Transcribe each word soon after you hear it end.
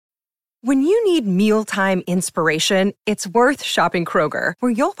When you need mealtime inspiration, it's worth shopping Kroger,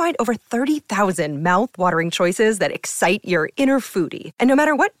 where you'll find over 30,000 mouth-watering choices that excite your inner foodie. And no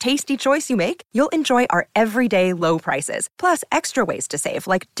matter what tasty choice you make, you'll enjoy our everyday low prices, plus extra ways to save,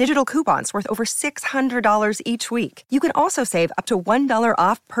 like digital coupons worth over $600 each week. You can also save up to $1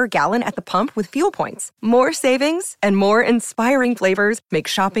 off per gallon at the pump with fuel points. More savings and more inspiring flavors make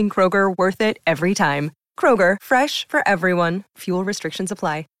shopping Kroger worth it every time. Kroger, fresh for everyone. Fuel restrictions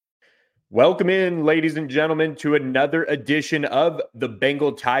apply. Welcome in, ladies and gentlemen, to another edition of the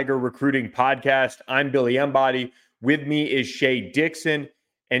Bengal Tiger Recruiting Podcast. I'm Billy Embody. With me is Shay Dixon.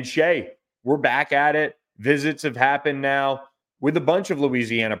 And Shay, we're back at it. Visits have happened now with a bunch of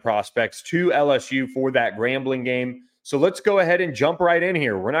Louisiana prospects to LSU for that Grambling game. So let's go ahead and jump right in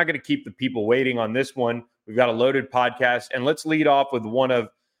here. We're not going to keep the people waiting on this one. We've got a loaded podcast, and let's lead off with one of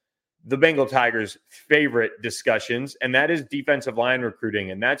the Bengal Tigers' favorite discussions, and that is defensive line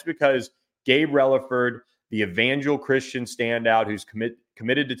recruiting. And that's because Gabe Relaford, the Evangel Christian standout who's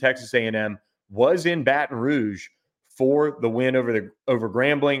committed to Texas A&M, was in Baton Rouge for the win over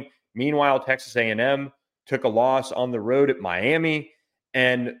Grambling. Meanwhile, Texas A&M took a loss on the road at Miami.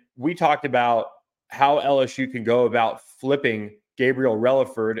 And we talked about how LSU can go about flipping Gabriel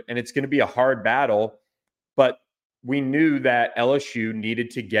Relaford, and it's going to be a hard battle. But we knew that LSU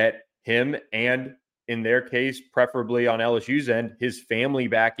needed to get him and, in their case, preferably on LSU's end, his family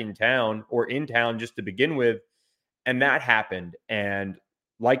back in town or in town just to begin with. And that happened. And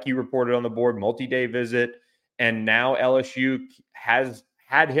like you reported on the board, multi-day visit. And now LSU has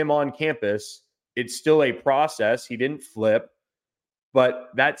had him on campus. It's still a process. He didn't flip, but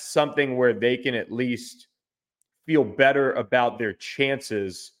that's something where they can at least feel better about their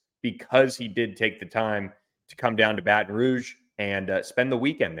chances because he did take the time to come down to Baton Rouge and spend the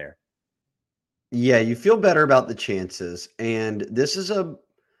weekend there. Yeah, you feel better about the chances. And this is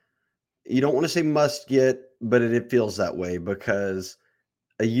you don't want to say must get, but it feels that way because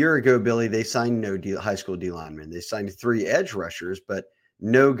a year ago, Billy, they signed no high school D linemen. They signed 3 edge rushers, but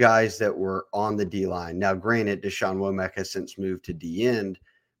no guys that were on the D line. Now, granted, Deshaun Womack has since moved to D end,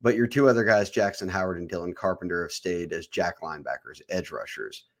 but your 2 other guys, Jackson Howard and Dylan Carpenter, have stayed as jack linebackers, edge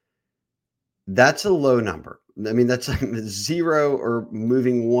rushers. That's a low number. I mean, that's like 0 or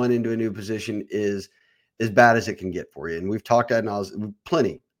moving 1 into a new position is as bad as it can get for you. And we've talked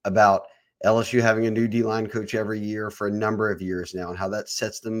plenty about LSU having a new D-line coach every year for a number of years now and how that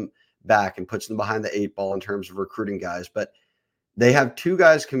sets them back and puts them behind the 8 ball in terms of recruiting guys. But they have 2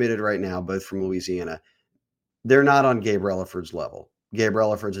 guys committed right now, both from Louisiana. They're not on Gabe Relaford's level. Gabe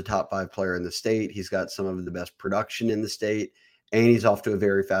Relaford's a top 5 player in the state. He's got some of the best production in the state. And he's off to a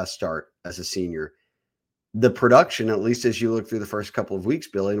very fast start as a senior. The production, at least as you look through the first couple of weeks,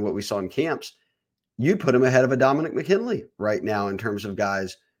 Billy, and what we saw in camps, you'd put him ahead of a Dominic McKinley right now in terms of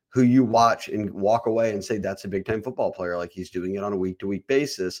guys who you watch and walk away and say that's a big-time football player, like he's doing it on a week-to-week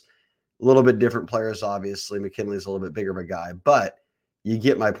basis. A little bit different players, obviously. McKinley's a little bit bigger of a guy, but you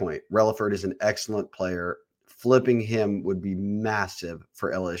get my point. Relaford is an excellent player. Flipping him would be massive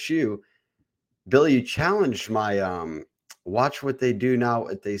for LSU. Billy, you challenged my watch what they do now,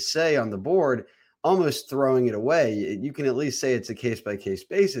 what they say on the board, almost throwing it away. You can at least say it's a case-by-case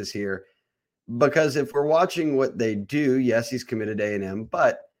basis here, because if we're watching what they do, yes, he's committed to A&M,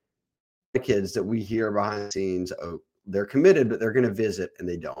 but the kids that we hear behind the scenes, oh, they're committed, but they're going to visit, and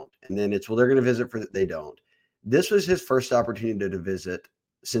they don't. And then it's, well, they're going to visit they don't. This was his first opportunity to visit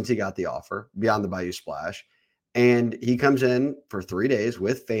since he got the offer beyond the Bayou Splash, and he comes in for 3 days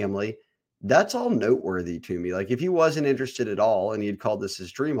with family. That's all noteworthy to me. Like, if he wasn't interested at all, and he had called this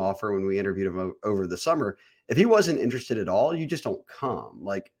his dream offer when we interviewed him over the summer, if he wasn't interested at all, you just don't come.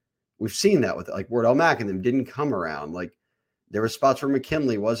 Like, we've seen that with like Wardell Mack and them didn't come around. Like, there were spots where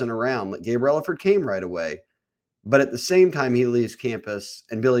McKinley wasn't around. Like, Gabe Relaford came right away. But at the same time, he leaves campus,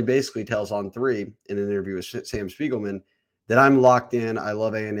 and Billy basically tells On3 in an interview with Sam Spiegelman that I'm locked in. I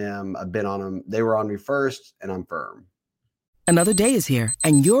love A&M. I've been on them. They were on me first, and I'm firm. Another day is here,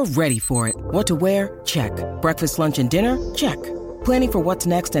 and you're ready for it. What to wear? Check. Breakfast, lunch, and dinner? Check. Planning for what's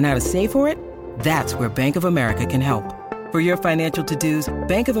next and how to save for it? That's where Bank of America can help. For your financial to-dos,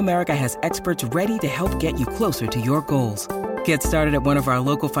 Bank of America has experts ready to help get you closer to your goals. Get started at one of our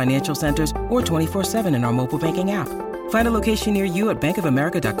local financial centers or 24/7 in our mobile banking app. Find a location near you at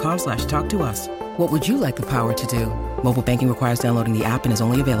bankofamerica.com/talktous. What would you like the power to do? Mobile banking requires downloading the app and is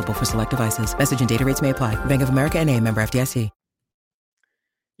only available for select devices. Message and data rates may apply. Bank of America N.A., member FDIC.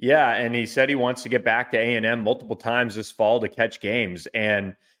 Yeah, and he said he wants to get back to A&M multiple times this fall to catch games.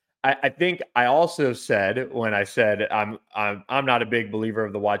 And I think I also said, when I said I'm not a big believer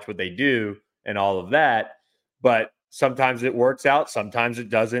of the watch what they do and all of that, but sometimes it works out, sometimes it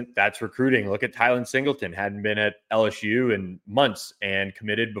doesn't. That's recruiting. Look at Tylen Singleton, hadn't been at LSU in months and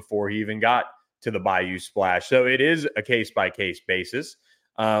committed before he even got to the Bayou Splash. So it is a case-by-case basis.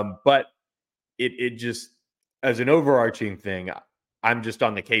 But it just, as an overarching thing, I'm just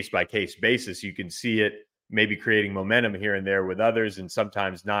on the case-by-case basis. You can see it maybe creating momentum here and there with others and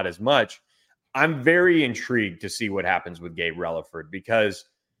sometimes not as much. I'm very intrigued to see what happens with Gabe Relaford, because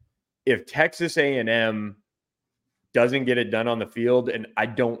if Texas A&M doesn't get it done on the field, and I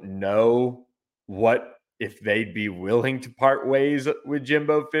don't know if they'd be willing to part ways with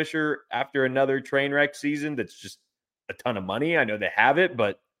Jimbo Fisher after another train wreck season that's just a ton of money. I know they have it,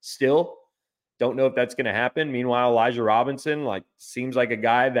 but still don't know if that's going to happen. Meanwhile, Elijah Robinson seems like a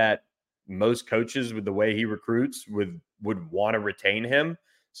guy that most coaches, with the way he recruits, would want to retain him.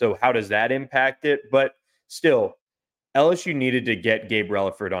 So how does that impact it? But still, LSU needed to get Gabe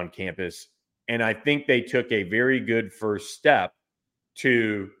Relaford on campus. And I think they took a very good first step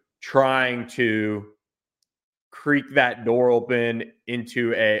to trying to creak that door open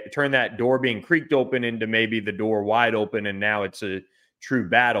turn that door being creaked open into maybe the door wide open. And now it's a true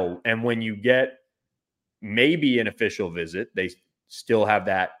battle. And when you get maybe an official visit, they still have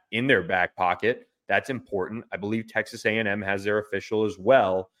that in their back pocket. That's important. I believe Texas A&M has their official as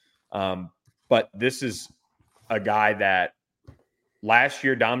well. But this is a guy that last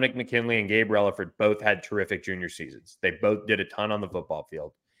year, Dominic McKinley and Gabe Relaford both had terrific junior seasons. They both did a ton on the football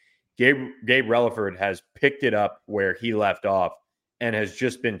field. Gabe Relaford has picked it up where he left off and has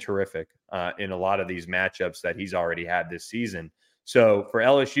just been terrific in a lot of these matchups that he's already had this season. So for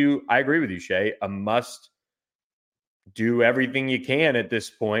LSU, I agree with you, Shay. A must do everything you can at this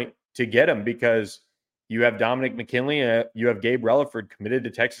point to get him, because you have Dominic McKinley, you have Gabe Relaford committed to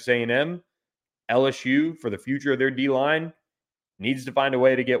Texas A&M. LSU, for the future of their D-line, needs to find a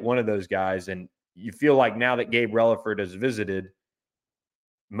way to get one of those guys. And you feel like now that Gabe Relaford has visited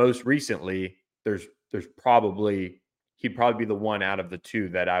most recently, he'd probably be the one out of the two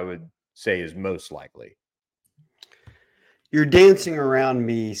that I would say is most likely. You're dancing around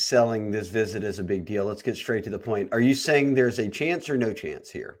me selling this visit as a big deal. Let's get straight to the point. Are you saying there's a chance or no chance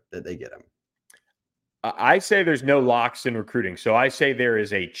here that they get him? I say there's no locks in recruiting. So I say there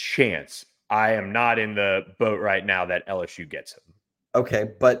is a chance. I am not in the boat right now that LSU gets him.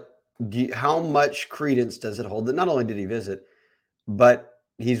 Okay, but how much credence does it hold that not only did he visit, but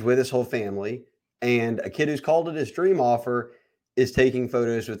he's with his whole family, and a kid who's called it his dream offer is taking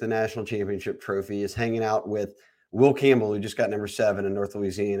photos with the national championship trophy, is hanging out with Will Campbell, who just got number 7 in North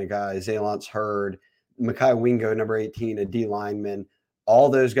Louisiana guy, Zalance Hurd, Makai Wingo, number 18, a D lineman. All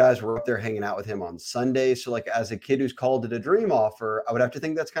those guys were up there hanging out with him on Sunday. So as a kid who's called it a dream offer, I would have to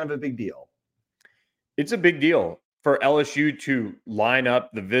think that's kind of a big deal. It's a big deal for LSU to line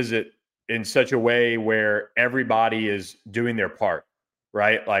up the visit in such a way where everybody is doing their part,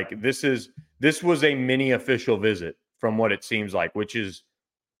 right? This was a mini official visit from what it seems like, which is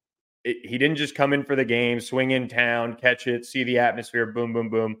he didn't just come in for the game, swing in town, catch it, see the atmosphere, boom, boom,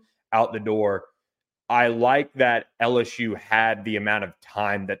 boom, out the door. I like that LSU had the amount of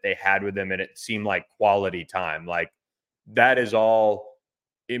time that they had with him, and it seemed like quality time. That is all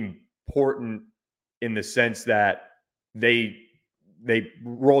important in the sense that they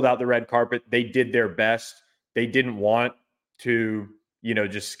rolled out the red carpet. They did their best. They didn't want to,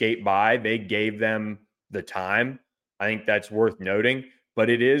 just skate by. They gave them the time. I think that's worth noting. But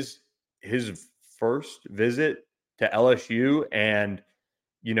it is his first visit to LSU, and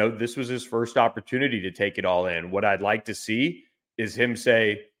this was his first opportunity to take it all in. What I'd like to see is him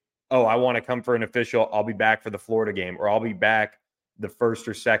say, oh, I want to come for an official. I'll be back for the Florida game, or I'll be back the first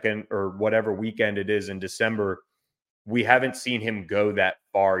or second or whatever weekend it is in December. We haven't seen him go that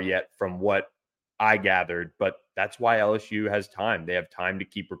far yet from what I gathered, but that's why LSU has time. They have time to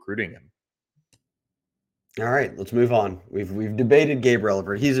keep recruiting him. All right, let's move on. We've debated Gabe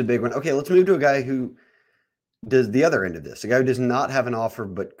Relaford. He's a big one. Okay, let's move to a guy who does the other end of this. A guy who does not have an offer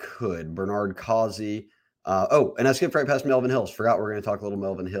but could. Bernard Causey. And I skipped right past Melvin Hills. Forgot we're going to talk a little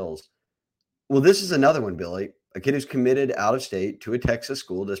Melvin Hills. Well, this is another one, Billy. A kid who's committed out of state to a Texas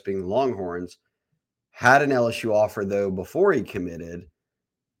school, this being the Longhorns, had an LSU offer, though, before he committed.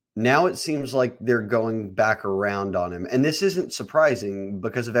 Now it seems like they're going back around on him. And this isn't surprising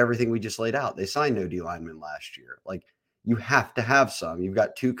because of everything we just laid out. They signed no D linemen last year. You have to have some. You've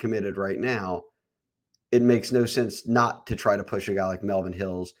got 2 committed right now. It makes no sense not to try to push a guy like Melvin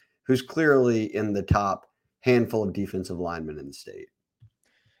Hills, who's clearly in the top handful of defensive linemen in the state.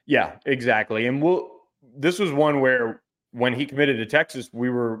 Yeah, exactly. And this was one where when he committed to Texas, we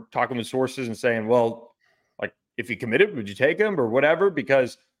were talking with sources and saying, well, if he committed, would you take him or whatever?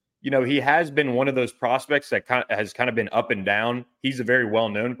 Because he has been one of those prospects that has kind of been up and down. He's a very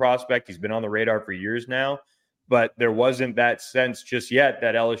well-known prospect. He's been on the radar for years now, but there wasn't that sense just yet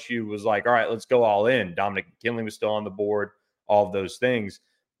that LSU was like, all right, let's go all in. Dominic McKinley was still on the board, all of those things.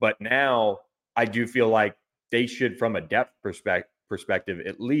 But now I do feel like they should, from a depth perspective,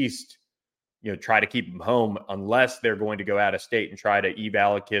 at least, try to keep him home unless they're going to go out of state and try to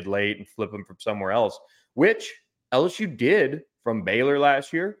eval a kid late and flip him from somewhere else, which LSU did from Baylor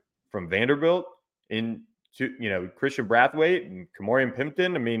last year, from Vanderbilt into, Christian Brathwaite and Kamorian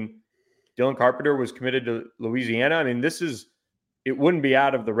Pimpton. I mean, Dylan Carpenter was committed to Louisiana. I mean, it wouldn't be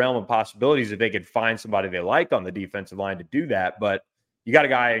out of the realm of possibilities if they could find somebody they like on the defensive line to do that. But you got a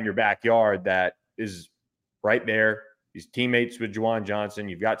guy in your backyard that is right there. He's teammates with Juwan Johnson.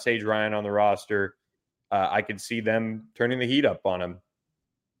 You've got Sage Ryan on the roster. I could see them turning the heat up on him.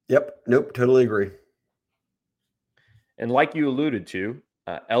 Yep. Nope. Totally agree. And like you alluded to,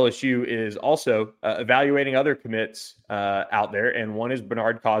 LSU is also evaluating other commits out there. And one is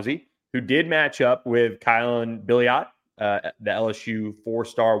Bernard Causey, who did match up with Kylan Billiot, the LSU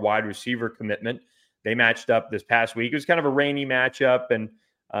 4-star wide receiver commitment. They matched up this past week. It was kind of a rainy matchup and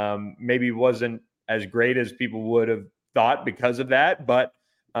maybe wasn't as great as people would have thought because of that. But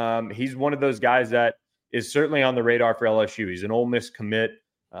he's one of those guys that is certainly on the radar for LSU. He's an Ole Miss commit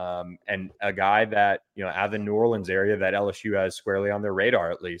and a guy that, out of the New Orleans area that LSU has squarely on their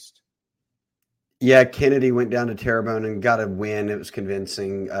radar, at least. Yeah, Kennedy went down to Terrebonne and got a win. It was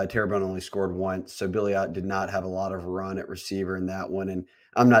convincing. Terrebonne only scored once, so Billiot did not have a lot of run at receiver in that one. And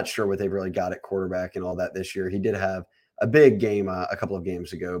I'm not sure what they've really got at quarterback and all that this year. He did have a big game a couple of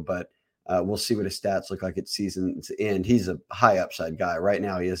games ago, but we'll see what his stats look like at season's end. He's a high upside guy. Right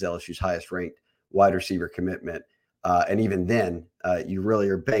now, he is LSU's highest ranked wide receiver commitment. And even then, you really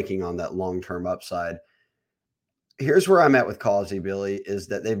are banking on that long-term upside. Here's where I'm at with Causey, Billy, is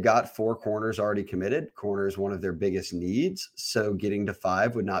that they've got 4 corners already committed. Corner is one of their biggest needs. So getting to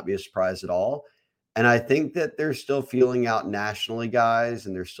 5 would not be a surprise at all. And I think that they're still feeling out nationally guys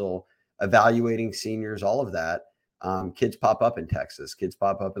and they're still evaluating seniors, all of that. Kids pop up in Texas, kids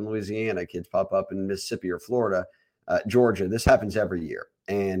pop up in Louisiana, kids pop up in Mississippi or Florida, Georgia. This happens every year.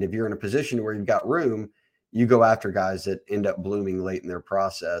 And if you're in a position where you've got room, you go after guys that end up blooming late in their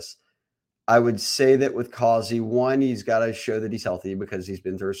process. I would say that with Causey, one, he's got to show that he's healthy because he's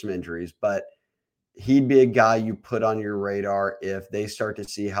been through some injuries, but he'd be a guy you put on your radar if they start to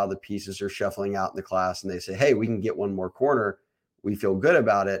see how the pieces are shuffling out in the class and they say, hey, we can get one more corner. We feel good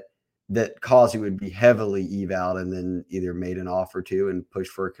about it. That Causey would be heavily evaled and then either made an offer to and push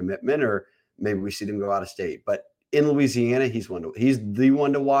for a commitment, or maybe we see them go out of state. But in Louisiana, he's the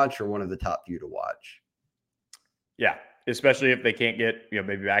one to watch, or one of the top few to watch. Yeah. Especially if they can't get,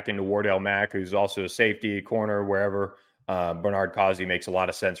 maybe back into Wardell Mack, who's also a safety, corner, wherever. Bernard Causey makes a lot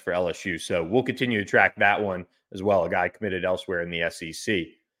of sense for LSU. So we'll continue to track that one as well, a guy committed elsewhere in the SEC.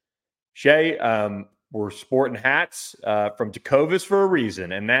 Shay, we're sporting hats from Tecovas for a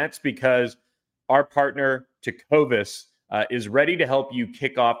reason, and that's because our partner, Tecovas, is ready to help you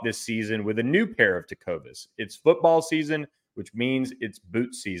kick off this season with a new pair of Tecovas. It's football season, which means it's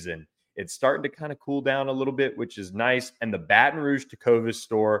boot season. It's starting to kind of cool down a little bit, which is nice. And the Baton Rouge Tecovas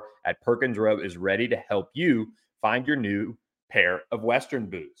store at Perkins Row is ready to help you find your new pair of Western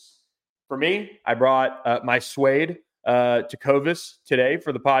boots. For me, I brought my suede Tecovas today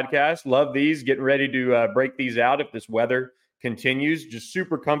for the podcast. Love these. Getting ready to break these out if this weather continues. Just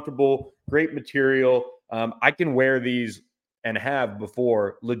super comfortable, great material. I can wear these and have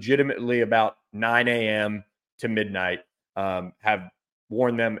before legitimately about 9 a.m. to midnight. Have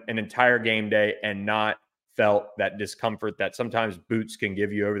worn them an entire game day and not felt that discomfort that sometimes boots can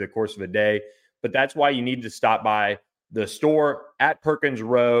give you over the course of a day. But that's why you need to stop by the store at Perkins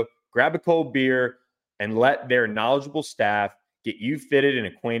Row, grab a cold beer, and let their knowledgeable staff get you fitted and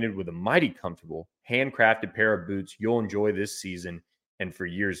acquainted with a mighty comfortable, handcrafted pair of boots you'll enjoy this season and for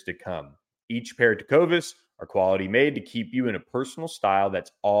years to come. Each pair of Tecovas are quality made to keep you in a personal style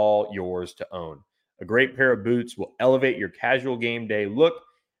that's all yours to own. A great pair of boots will elevate your casual game day look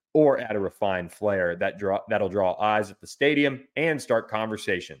or add a refined flair that'll draw eyes at the stadium and start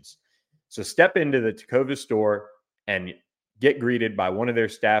conversations. So step into the Tecovas store and get greeted by one of their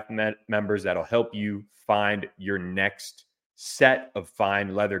staff members that'll help you find your next set of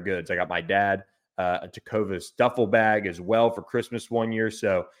fine leather goods. I got my dad a Tecovas duffel bag as well for Christmas one year.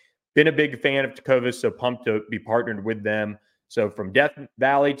 So been a big fan of Tecovas, so pumped to be partnered with them. So from Death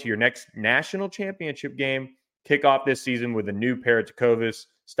Valley to your next national championship game, kick off this season with a new pair of Tecovas.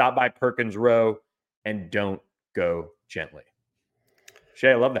 Stop by Perkins Row and don't go gently.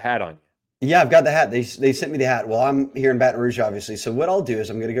 Shay, I love the hat on you. Yeah, I've got the hat. They sent me the hat. Well, I'm here in Baton Rouge, obviously. So what I'll do is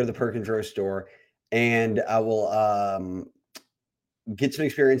I'm going to go to the Perkins Row store, and I will get some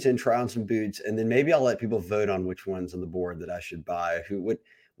experience in, try on some boots, and then maybe I'll let people vote on which ones on the board that I should buy,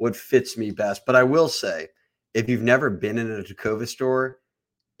 what fits me best. But I will say, if you've never been in a Tacova store,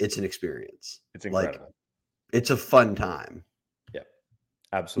 it's an experience. It's incredible. Like, it's a fun time. Yeah,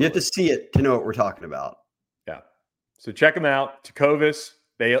 You have absolutely. to see it to know what we're talking about. Yeah. So check them out. Tacovas,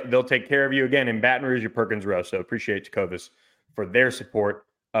 they'll take care of you again in Baton Rouge at Perkins Row. So appreciate Tacovas for their support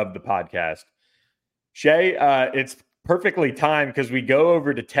of the podcast. Shay, it's perfectly timed because we go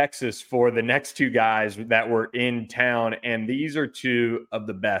over to Texas for the next two guys that were in town. And these are two of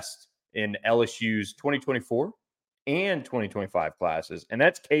the best in LSU's 2024 and 2025 classes. And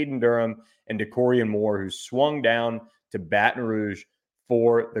that's Caden Durham and DeCorian Moore, who swung down to Baton Rouge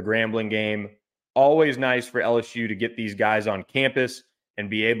for the Grambling game. Always nice for LSU to get these guys on campus and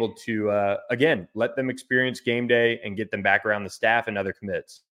be able to, again, let them experience game day and get them back around the staff and other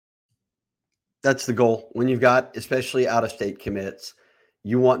commits. That's the goal. When you've got, especially out-of-state commits,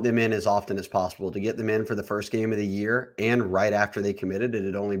 you want them in as often as possible to get them in for the first game of the year and right after they committed.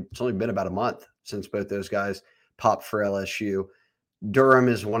 It's only been about a month since both those guys popped for LSU. Durham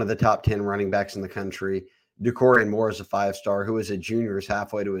is one of the top 10 running backs in the country. DeCorian Moore is a 5-star who is a junior, is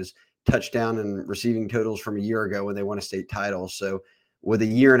halfway to his touchdown and receiving totals from a year ago when they won a state title. So with a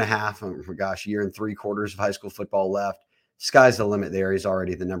year and a half, year and 3/4 of high school football left, sky's the limit there. He's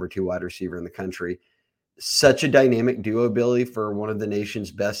already the number 2 wide receiver in the country. Such a dynamic duo ability for one of the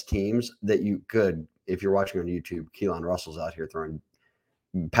nation's best teams that you could, if you're watching on YouTube, Keelan Russell's out here throwing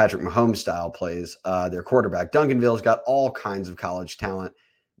Patrick Mahomes style plays. Their quarterback, Duncanville's got all kinds of college talent,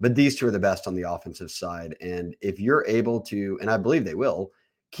 but these two are the best on the offensive side. And if you're able to, and I believe they will,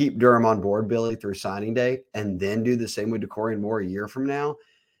 keep Durham on board, Billy, through signing day, and then do the same with DeCorian Moore a year from now,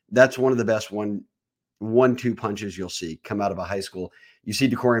 that's one of the best 1-2 punches you'll see come out of a high school. You see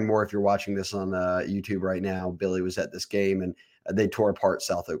DeCorian Moore, if you're watching this on YouTube right now, Billy was at this game, and they tore apart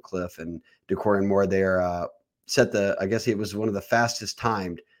South Oak Cliff, and DeCorian Moore there I guess it was one of the fastest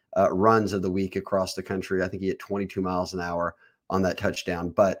timed runs of the week across the country. I think he hit 22 miles an hour on that touchdown.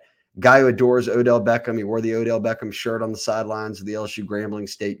 But guy who adores Odell Beckham, he wore the Odell Beckham shirt on the sidelines of the LSU Grambling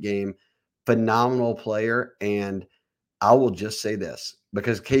State game. Phenomenal player. And I will just say this,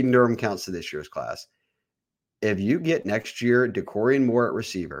 because Caden Durham counts to this year's class. If you get next year DeCorian Moore at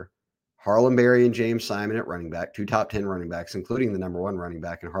receiver, Harlem Berry and James Simon at running back, 2 top 10 running backs, including the number 1 running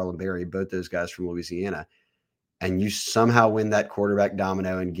back in Harlem Berry, both those guys from Louisiana, and you somehow win that quarterback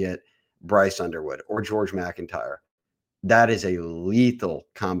domino and get Bryce Underwood or George McIntyre, that is a lethal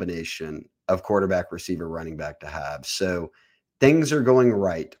combination of quarterback, receiver, running back to have. So things are going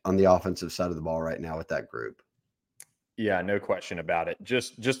right on the offensive side of the ball right now with that group. Yeah, no question about it.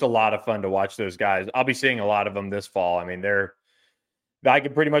 Just a lot of fun to watch those guys. I'll be seeing a lot of them this fall. I mean, I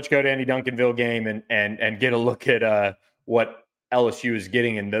could pretty much go to any Duncanville game and get a look at what LSU is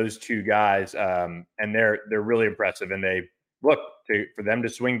getting in those two guys. And they're really impressive. And they look for them to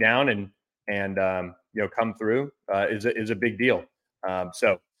swing down and come through is a big deal.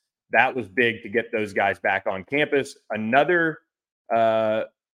 So that was big to get those guys back on campus. Another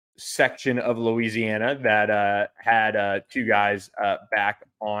section of Louisiana that had 2 guys back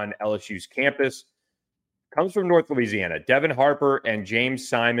on LSU's campus comes from North Louisiana. Devin Harper and James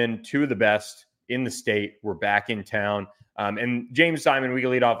Simon, 2 of the best in the state, were back in town. And James Simon, we can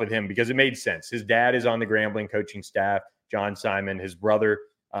lead off with him because it made sense. His dad is on the Grambling coaching staff, John Simon. His brother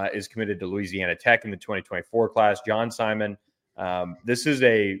is committed to Louisiana Tech in the 2024 class. John Simon, this is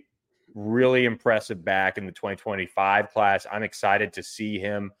a really impressive back in the 2025 class. I'm excited to see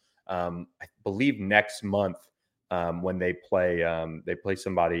him. I believe next month when they play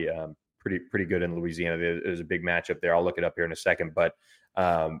somebody pretty good in Louisiana. There's a big matchup there. I'll look it up here in a second. But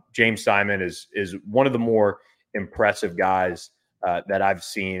James Simon is one of the more impressive guys that I've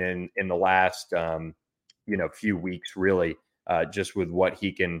seen in the last few weeks, really, just with what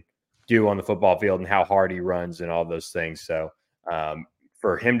he can do on the football field and how hard he runs and all those things. So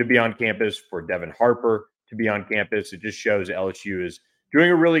for him to be on campus, for Devin Harper to be on campus, it just shows LSU is doing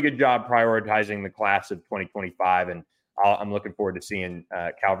a really good job prioritizing the class of 2025. And I'm looking forward to seeing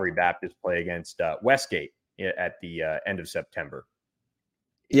Calvary Baptist play against Westgate at the end of September.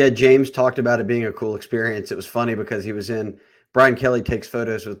 Yeah, James talked about it being a cool experience. It was funny because Brian Kelly takes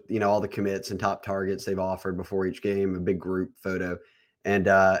photos with, all the commits and top targets they've offered before each game, a big group photo, and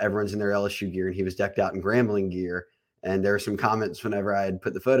everyone's in their LSU gear, and he was decked out in Grambling gear. And there were some comments whenever I had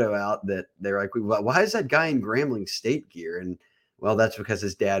put the photo out that they were like, why is that guy in Grambling State gear? And Well, that's because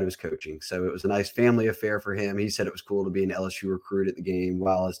his dad was coaching. So it was a nice family affair for him. He said it was cool to be an LSU recruit at the game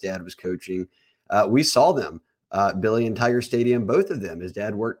while his dad was coaching. We saw them, Billy in Tiger Stadium, both of them. His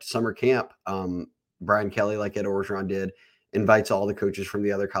dad worked summer camp. Brian Kelly, like Ed Orgeron did, invites all the coaches from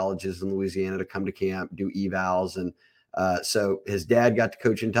the other colleges in Louisiana to come to camp, do evals. And so his dad got to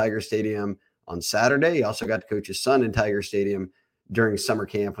coach in Tiger Stadium on Saturday. He also got to coach his son in Tiger Stadium during summer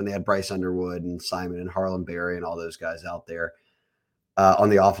camp when they had Bryce Underwood and Simon and Harlan Berry and all those guys out there.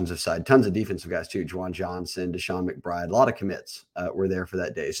 On the offensive side, tons of defensive guys too. Juwan Johnson, Deshaun McBride, a lot of commits were there for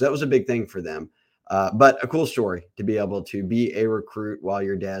that day. So that was a big thing for them. But a cool story to be able to be a recruit while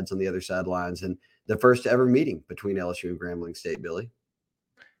your dad's on the other sidelines, and the first ever meeting between LSU and Grambling State, Billy.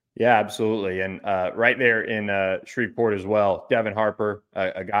 Yeah, absolutely. And right there in Shreveport as well, Devin Harper,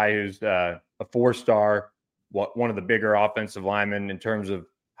 a guy who's a 4-star, one of the bigger offensive linemen in terms of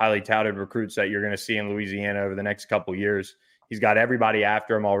highly touted recruits that you're going to see in Louisiana over the next couple of years. He's got everybody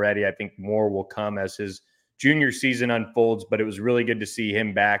after him already. I think more will come as his junior season unfolds, but it was really good to see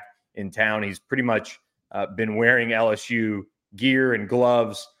him back in town. He's pretty much been wearing LSU gear and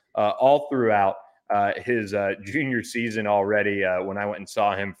gloves all throughout his junior season already. When I went and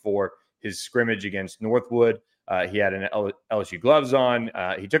saw him for his scrimmage against Northwood, he had an LSU gloves on.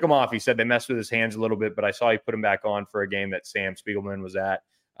 He took them off. He said they messed with his hands a little bit, but I saw he put them back on for a game that Sam Spiegelman was at.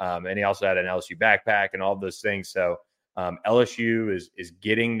 And he also had an LSU backpack and all those things. So LSU is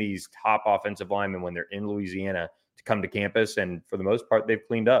getting these top offensive linemen when they're in Louisiana to come to campus. And for the most part, they've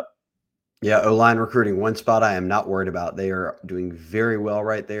cleaned up. Yeah, O-line recruiting, one spot I am not worried about. They are doing very well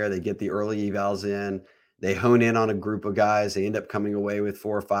right there. They get the early evals in. They hone in on a group of guys. They end up coming away with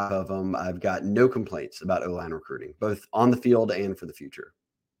 4 or 5 of them. I've got no complaints about O-line recruiting, both on the field and for the future.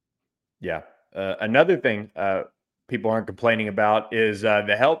 Yeah. Another thing people aren't complaining about is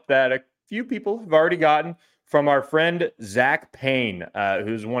the help that a few people have already gotten from our friend Zach Payne,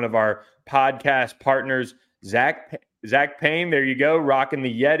 who's one of our podcast partners. Zach Payne, there you go, rocking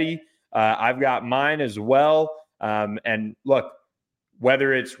the Yeti. I've got mine as well. And look,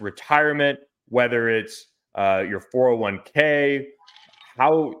 whether it's retirement, whether it's your 401k,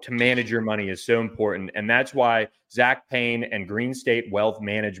 how to manage your money is so important. And that's why Zach Payne and Green State Wealth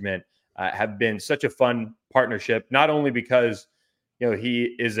Management have been such a fun partnership, not only because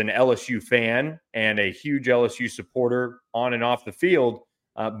he is an LSU fan and a huge LSU supporter on and off the field,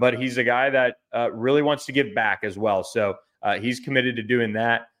 but he's a guy that really wants to give back as well. So he's committed to doing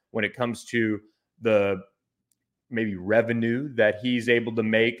that when it comes to the maybe revenue that he's able to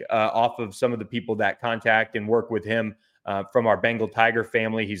make off of some of the people that contact and work with him from our Bengal Tiger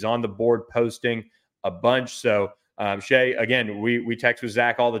family. He's on the board posting a bunch. So Shay, again, we text with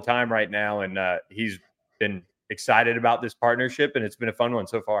Zach all the time right now, and he's been excited about this partnership, and it's been a fun one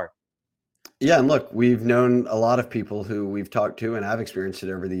so far. Yeah, and look, we've known a lot of people who we've talked to, and I've experienced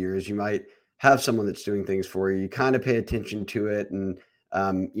it over the years. You might have someone that's doing things for you. You kind of pay attention to it, and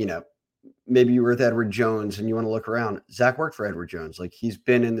maybe you were with Edward Jones and you want to look around. Zach worked for Edward Jones. Like, he's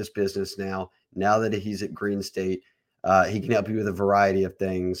been in this business now that he's at Green State. He can help you with a variety of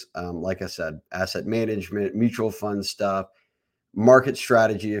things. Like I said, asset management, mutual fund stuff, market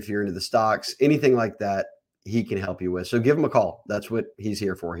strategy. If you're into the stocks, anything like that, he can help you with. So give him a call. That's what he's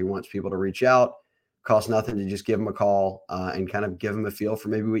here for. He wants people to reach out. Costs nothing to just give him a call and kind of give him a feel for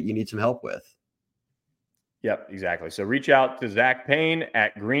maybe what you need some help with. Yep, exactly. So reach out to Zach Payne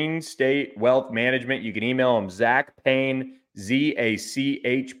at Green State Wealth Management. You can email him Zach Payne,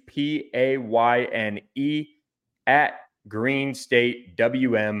 ZachPayne at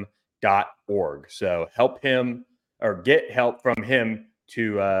greenstatewm.org. So help him, or get help from him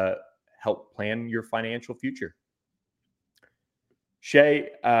to help plan your financial future. Shay,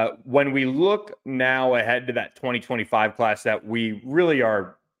 when we look now ahead to that 2025 class that we really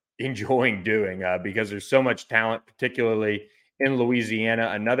are enjoying doing because there's so much talent, particularly in Louisiana.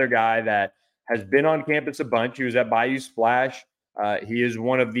 Another guy that has been on campus a bunch. He was at Bayou Splash. He is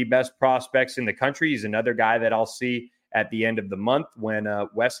one of the best prospects in the country. He's another guy that I'll see at the end of the month when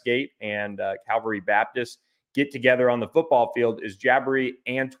Westgate and Calvary Baptist get together on the football field. Is Jabari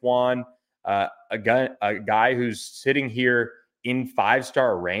Antoine, a guy who's sitting here in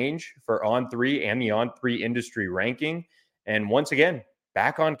 5-star range for On3 and the On3 industry ranking. And once again,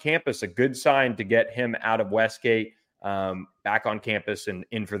 back on campus, a good sign to get him out of Westgate, back on campus and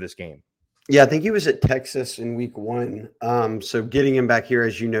in for this game. Yeah, I think he was at Texas in week 1. So getting him back here,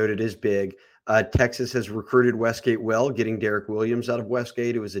 as you noted, is big. Texas has recruited Westgate well, getting Derek Williams out of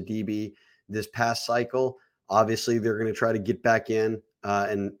Westgate, who was a DB this past cycle. Obviously, they're going to try to get back in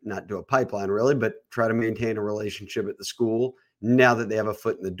and not do a pipeline really, but try to maintain a relationship at the school now that they have a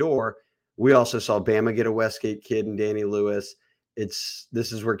foot in the door. We also saw Bama get a Westgate kid and Danny Lewis. This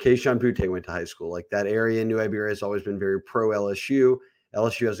is where Keishon Butte went to high school. Like that area in New Iberia has always been very pro LSU.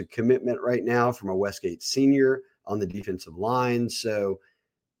 LSU has a commitment right now from a Westgate senior on the defensive line. So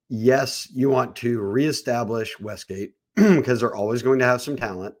yes, you want to reestablish Westgate because they're always going to have some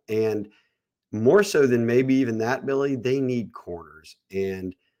talent. And more so than maybe even that, Billy, they need corners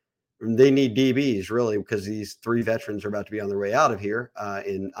and they need DBs really, because these three veterans are about to be on their way out of here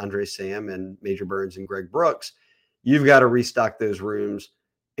in Andre Sam and Major Burns and Greg Brooks. You've got to restock those rooms.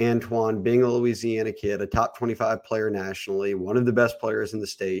 Antoine, being a Louisiana kid, a top 25 player nationally, one of the best players in the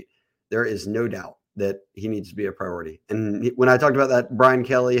state, there is no doubt that he needs to be a priority. And when I talked about that, Brian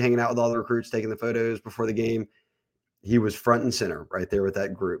Kelly hanging out with all the recruits, taking the photos before the game, he was front and center right there with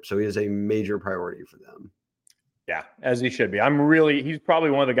that group. So he is a major priority for them. Yeah, as he should be. He's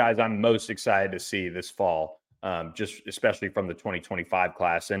probably one of the guys I'm most excited to see this fall, just especially from the 2025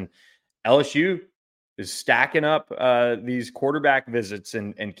 class. And LSU is stacking up these quarterback visits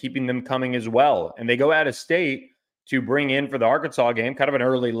and keeping them coming as well. And they go out of state to bring in for the Arkansas game, kind of an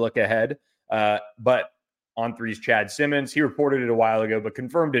early look ahead. But on three's Chad Simmons. He reported it a while ago, but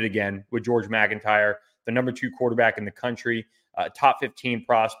confirmed it again with George McIntyre, the number 2 quarterback in the country, top 15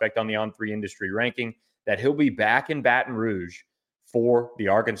 prospect on the On3 industry ranking, that he'll be back in Baton Rouge for the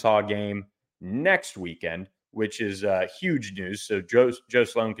Arkansas game next weekend, which is huge news. So Joe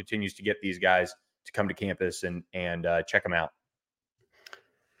Sloan continues to get these guys to come to campus and check them out.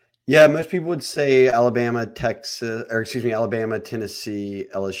 Yeah, most people would say Alabama, Tennessee,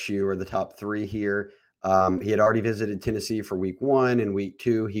 LSU are the top 3 here. He had already visited Tennessee for week 1 and week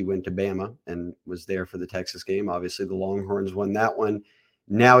 2. He went to Bama and was there for the Texas game. Obviously, the Longhorns won that one.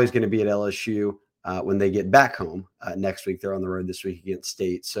 Now he's going to be at LSU when they get back home next week. They're on the road this week against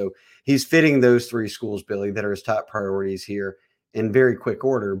State. So he's fitting those 3 schools, Billy, that are his top priorities here in very quick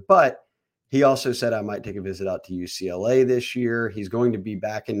order. But he also said I might take a visit out to UCLA this year. He's going to be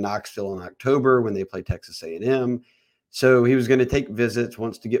back in Knoxville in October when they play Texas A&M. So he was going to take visits,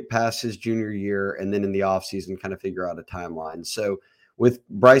 wants to get past his junior year, and then in the offseason kind of figure out a timeline. So with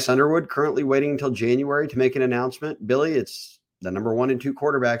Bryce Underwood currently waiting until January to make an announcement, Billy, it's the number 1 and 2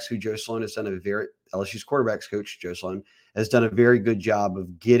 quarterbacks who Joe Sloan has done LSU's quarterbacks coach, Joe Sloan, has done a very good job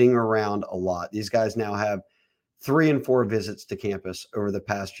of getting around a lot. These guys now have 3 and 4 visits to campus over the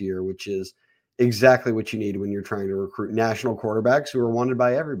past year, which is exactly what you need when you're trying to recruit national quarterbacks who are wanted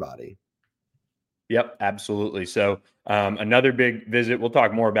by everybody. Yep, absolutely. So another big visit. We'll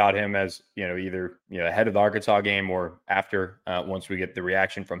talk more about him as, either, ahead of the Arkansas game or after, once we get the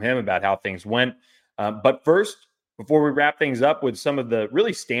reaction from him about how things went. But first, before we wrap things up with some of the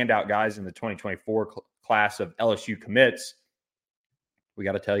really standout guys in the 2024 class of LSU commits, we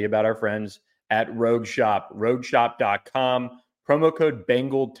got to tell you about our friends at Rogue Shop, rogueshop.com, promo code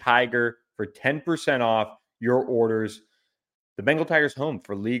Bengal Tiger for 10% off your orders. The Bengal Tiger's home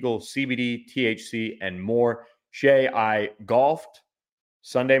for legal CBD, THC, and more. Shay, I golfed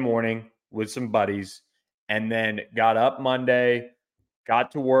Sunday morning with some buddies and then got up Monday,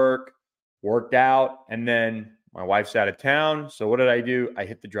 got to work, worked out, and then my wife's out of town. So what did I do? I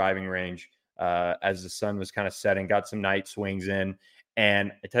hit the driving range as the sun was kind of setting, got some night swings in.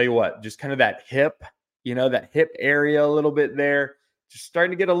 And I tell you what, just kind of that hip area a little bit there, just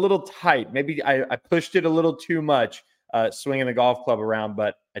starting to get a little tight. Maybe I pushed it a little too much. Swinging the golf club around,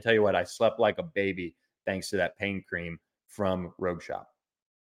 but I tell you what, I slept like a baby thanks to that pain cream from Rogue Shop.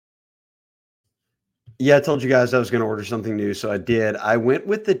 Yeah, I told you guys I was going to order something new, so I did. I went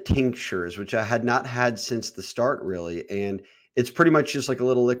with the tinctures, which I had not had since the start, really, and it's pretty much just like a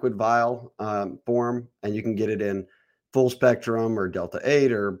little liquid vial form, and you can get it in full spectrum or Delta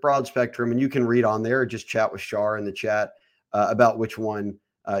 8 or broad spectrum, and you can read on there or just chat with Shar in the chat about which one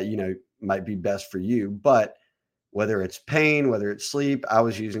might be best for you, but whether it's pain, whether it's sleep, I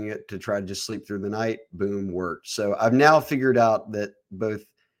was using it to try to just sleep through the night. Boom, worked. So I've now figured out that both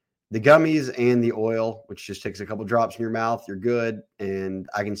the gummies and the oil, which just takes a couple drops in your mouth, you're good. And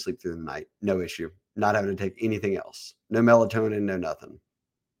I can sleep through the night. No issue. Not having to take anything else. No melatonin, no nothing.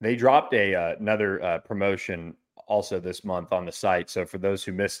 They dropped another promotion also this month on the site. So for those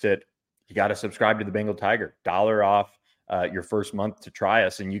who missed it, you got to subscribe to the Bengal Tiger. $1 off your first month to try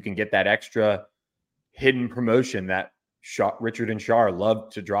us. And you can get that extra hidden promotion that Richard and Shar love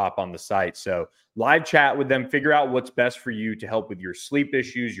to drop on the site. So live chat with them, figure out what's best for you to help with your sleep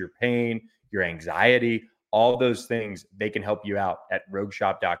issues, your pain, your anxiety, all those things. They can help you out at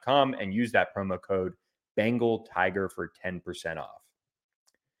rogueshop.com and use that promo code Bengal Tiger for 10% off.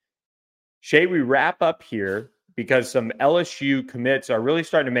 Shay, we wrap up here because some LSU commits are really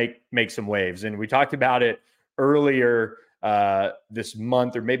starting to make some waves. And we talked about it earlier this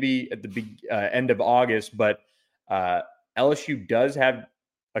month, or maybe at the end of August, but LSU does have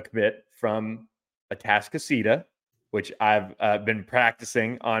a commit from Atascocita, which I've been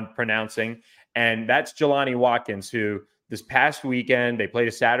practicing on pronouncing, and that's Jelani Watkins, who this past weekend, they played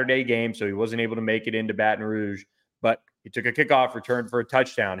a Saturday game, so he wasn't able to make it into Baton Rouge, but he took a kickoff return for a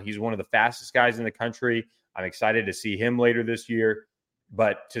touchdown. He's one of the fastest guys in the country. I'm excited to see him later this year.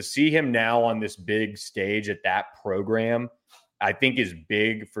 But to see him now on this big stage at that program, I think is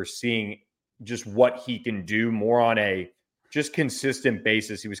big for seeing just what he can do more on a just consistent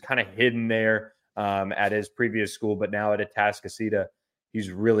basis. He was kind of hidden there at his previous school, but now at Atascocita,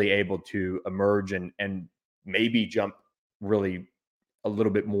 he's really able to emerge and maybe jump really a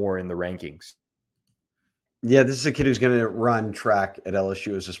little bit more in the rankings. Yeah, this is a kid who's going to run track at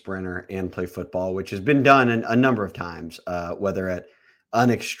LSU as a sprinter and play football, which has been done a number of times, whether at an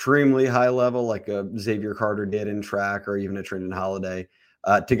extremely high level like Xavier Carter did in track or even a Trenton Holiday,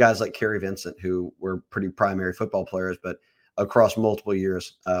 to guys like Kerry Vincent, who were pretty primary football players, but across multiple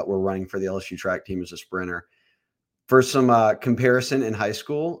years were running for the LSU track team as a sprinter. For some comparison in high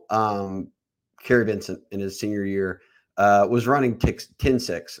school, Kerry Vincent in his senior year was running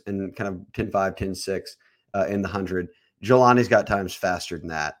 10.6 and kind of 10.5, 10.6 in the 100. Jelani's got times faster than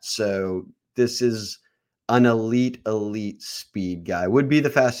that. So this is an elite speed guy. Would be the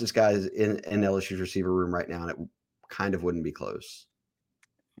fastest guys in LSU's receiver room right now, and it kind of wouldn't be close.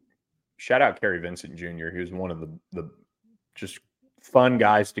 Shout out Kerry Vincent Jr., who's one of the just fun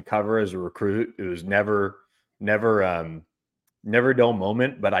guys to cover as a recruit. It was never a dull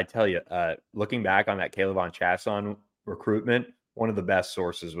moment. But I tell you, looking back on that Caleb on Chasson recruitment, one of the best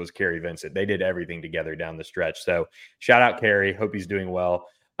sources was Kerry Vincent. They did everything together down the stretch. So shout out Kerry. Hope he's doing well.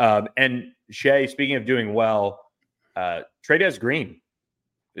 And Shay, speaking of doing well, Trey'Dez Green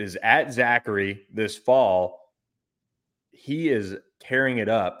is at Zachary this fall. He is tearing it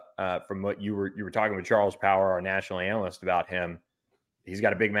up. From what you were talking with Charles Power, our national analyst, about him. He's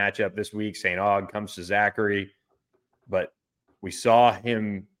got a big matchup this week. St. Aug comes to Zachary, but we saw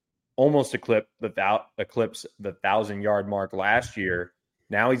him almost eclipse the 1,000-yard mark last year.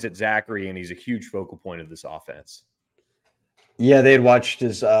 Now he's at Zachary, and he's a huge focal point of this offense. Yeah, they had watched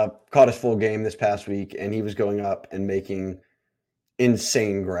caught his full game this past week, and he was going up and making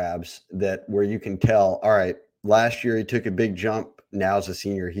insane grabs where you can tell, all right, last year he took a big jump. Now as a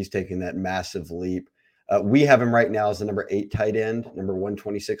senior, he's taking that massive leap. We have him right now as the number 8 tight end, number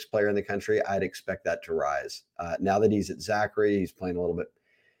 126 player in the country. I'd expect that to rise. Now that he's at Zachary, he's playing a little bit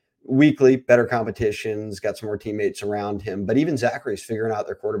weekly, better competitions, got some more teammates around him. But even Zachary's figuring out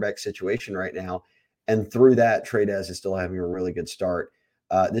their quarterback situation right now. And through that, Trey'Dez is still having a really good start.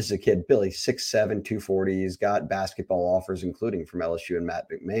 This is a kid, Billy, 6'7", 240. He's got basketball offers, including from LSU and Matt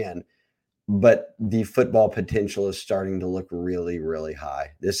McMahon. But the football potential is starting to look really, really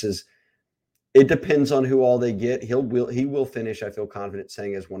high. It depends on who all they get. He will finish, I feel confident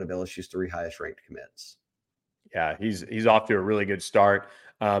saying, as one of LSU's 3 highest ranked commits. Yeah, he's off to a really good start.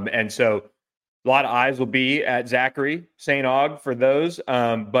 And so a lot of eyes will be at Zachary St. Aug for those.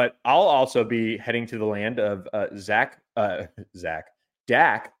 But I'll also be heading to the land of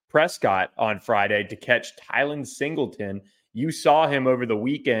Dak Prescott on Friday to catch Tylen Singleton. You saw him over the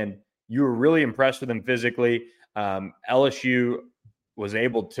weekend. You were really impressed with him physically. LSU was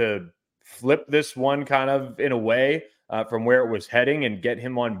able to flip this one kind of in a way from where it was heading and get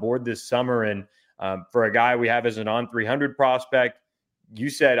him on board this summer. And for a guy we have as an on 300 prospect, you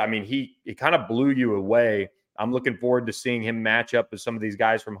said, I mean, he kind of blew you away. I'm looking forward to seeing him match up with some of these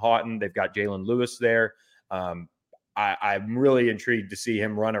guys from Houghton. They've got Jalen Lewis there. I'm really intrigued to see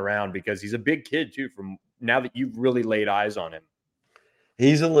him run around because he's a big kid too, from now that you've really laid eyes on him.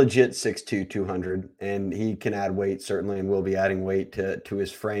 He's a legit 6'2", 200, and he can add weight, certainly, and will be adding weight to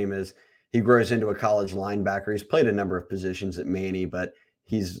his frame as he grows into a college linebacker. He's played a number of positions at Manny, but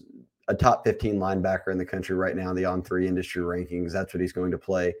he's a top 15 linebacker in the country right now in the on-3 industry rankings. That's what he's going to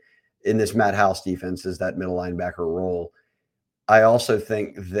play in this Matt House defense, is that middle linebacker role. I also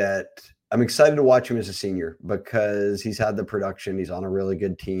think that I'm excited to watch him as a senior because he's had the production. He's on a really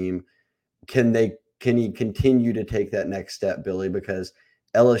good team. Can he continue to take that next step, Billy? Because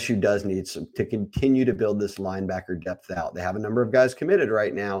LSU does need to continue to build this linebacker depth out. They have a number of guys committed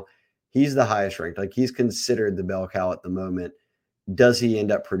right now. He's the highest ranked. Like, he's considered the bell cow at the moment. Does he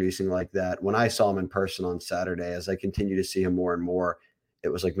end up producing like that? When I saw him in person on Saturday, as I continue to see him more and more, it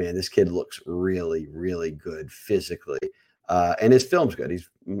was like, man, this kid looks really, really good physically. And his film's good. He's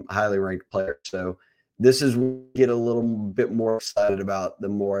a highly ranked player. So this is what I get a little bit more excited about the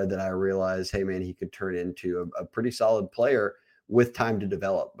more that I realize, hey, man, he could turn into a pretty solid player with time to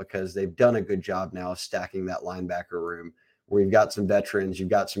develop, because they've done a good job now of stacking that linebacker room where you've got some veterans, you've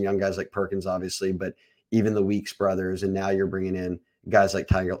got some young guys like Perkins, obviously, but even the Weeks brothers, and now you're bringing in guys like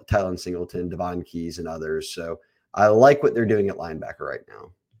Tylen Singleton, Devon Keys, and others. So I like what they're doing at linebacker right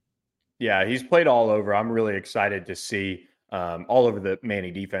now. Yeah, he's played all over. I'm really excited to see all over the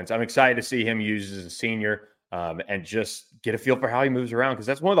Manny defense. I'm excited to see him used as a senior and just get a feel for how he moves around, because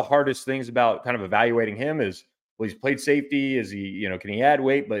that's one of the hardest things about kind of evaluating him is, well, he's played safety. Is he, can he add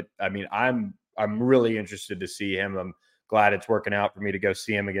weight? But I mean, I'm really interested to see him. I'm glad it's working out for me to go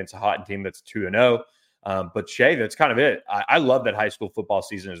see him against a hot team that's 2-0. But Shay, that's kind of it. I love that high school football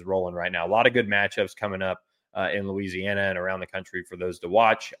season is rolling right now. A lot of good matchups coming up in Louisiana and around the country for those to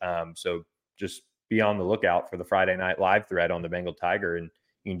watch. So just be on the lookout for the Friday Night Live thread on the Bengal Tiger, and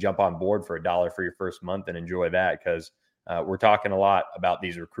you can jump on board for $1 for your first month and enjoy that, because we're talking a lot about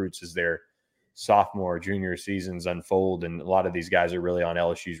these recruits as their sophomore, junior seasons unfold, and a lot of these guys are really on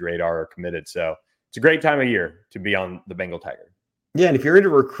LSU's radar or committed. So it's a great time of year to be on the Bengal Tiger. Yeah, and if you're into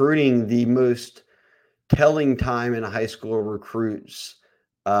recruiting, the most telling time in a high school recruit's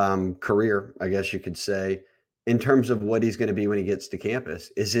career, I guess you could say, in terms of what he's going to be when he gets to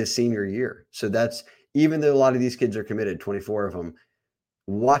campus, is his senior year. So that's, even though a lot of these kids are committed, 24 of them,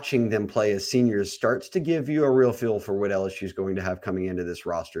 watching them play as seniors starts to give you a real feel for what LSU is going to have coming into this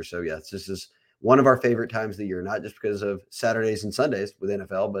roster. So yes, this is one of our favorite times of the year, not just because of Saturdays and Sundays with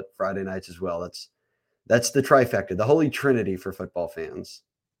NFL, but Friday nights as well. That's the trifecta, the holy trinity for football fans.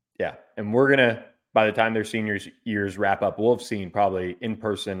 Yeah. And we're going to, by the time their senior years wrap up, we'll have seen probably in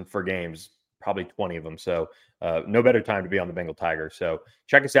person for games, probably 20 of them. So no better time to be on the Bengal Tiger. So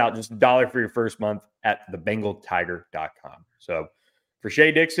check us out. Just $1 for your first month at thebengaltiger.com. So for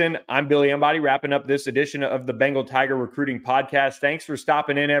Shay Dixon, I'm Billy Embody, wrapping up this edition of the Bengal Tiger Recruiting Podcast. Thanks for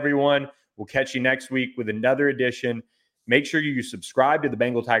stopping in, everyone. We'll catch you next week with another edition. Make sure you subscribe to the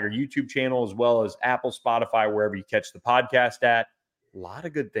Bengal Tiger YouTube channel, as well as Apple, Spotify, wherever you catch the podcast at. A lot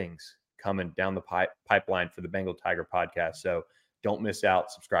of good things coming down the pipeline for the Bengal Tiger podcast. So don't miss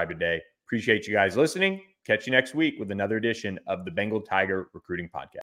out. Subscribe today. Appreciate you guys listening. Catch you next week with another edition of the Bengal Tiger Recruiting Podcast.